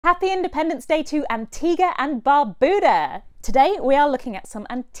Happy Independence Day to Antigua and Barbuda! Today we are looking at some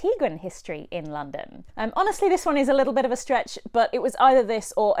Antiguan history in London. Honestly, this one is a little bit of a stretch, but it was either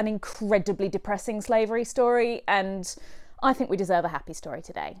this or an incredibly depressing slavery story, and I think we deserve a happy story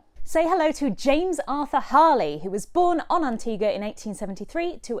today. Say hello to James Arthur Harley, who was born on Antigua in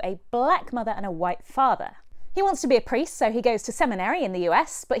 1873 to a black mother and a white father. He wants to be a priest, so he goes to seminary in the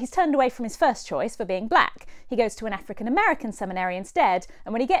US, but he's turned away from his first choice for being black. He goes to an African-American seminary instead,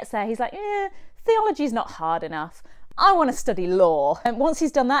 and when he gets there, he's like, theology's not hard enough. I want to study law. And once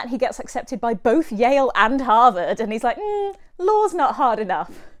he's done that, he gets accepted by both Yale and Harvard, and he's like, law's not hard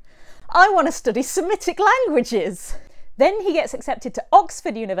enough. I want to study Semitic languages. Then he gets accepted to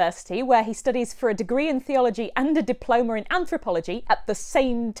Oxford University, where he studies for a degree in theology and a diploma in anthropology at the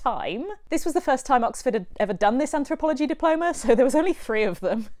same time. This was the first time Oxford had ever done this anthropology diploma, so there was only 3 of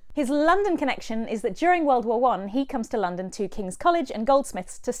them. His London connection is that during World War I, he comes to London to King's College and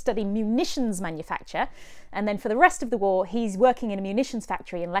Goldsmiths to study munitions manufacture, and then for the rest of the war, he's working in a munitions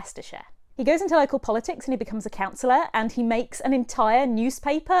factory in Leicestershire. He goes into local politics and he becomes a councillor, and he makes an entire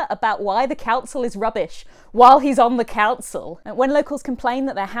newspaper about why the council is rubbish while he's on the council. And when locals complain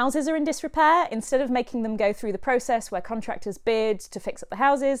that their houses are in disrepair, instead of making them go through the process where contractors bid to fix up the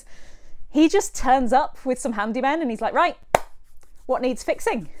houses, he just turns up with some handymen and he's like, right, what needs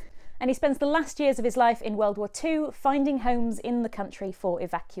fixing? And he spends the last years of his life in World War II finding homes in the country for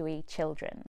evacuee children.